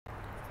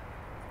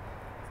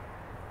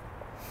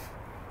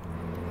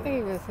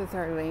this is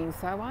Arlene.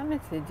 So I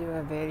wanted to do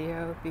a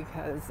video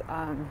because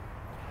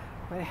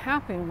what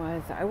happened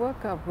was I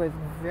woke up with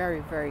very,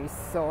 very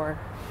sore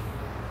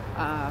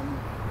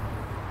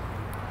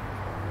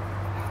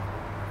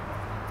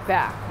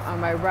back on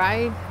my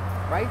right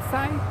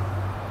side,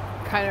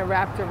 kind of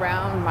wrapped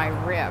around my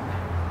rib.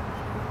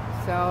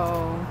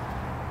 So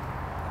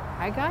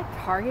I got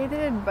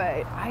targeted,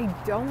 but I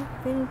don't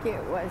think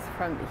it was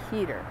from the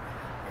heater,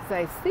 because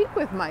I sleep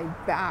with my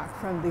back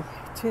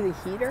to the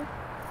heater,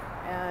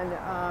 and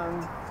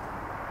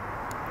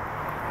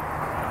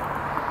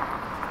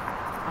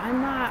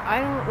I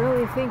don't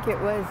really think it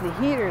was the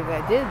heater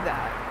that did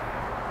that.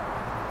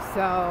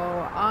 So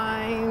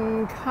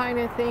I'm kind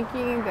of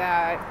thinking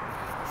that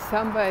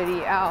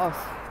somebody else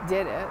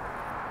did it,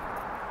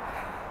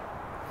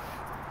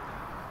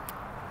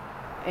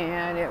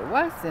 and it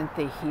wasn't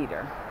the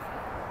heater.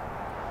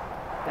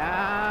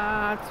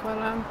 That's what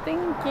I'm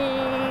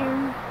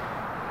thinking.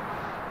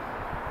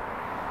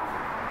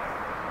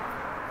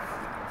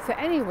 So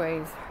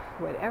anyways,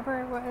 whatever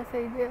it was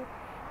they did,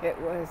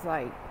 it was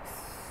like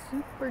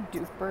super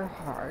duper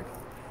hard.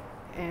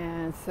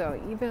 And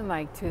so even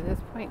like to this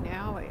point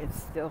now,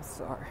 it's still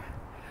sore.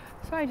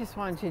 So I just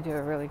wanted to do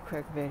a really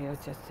quick video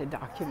just to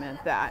document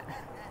that.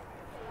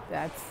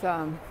 That's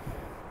all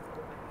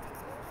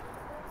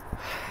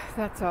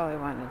I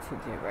wanted to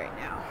do right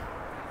now.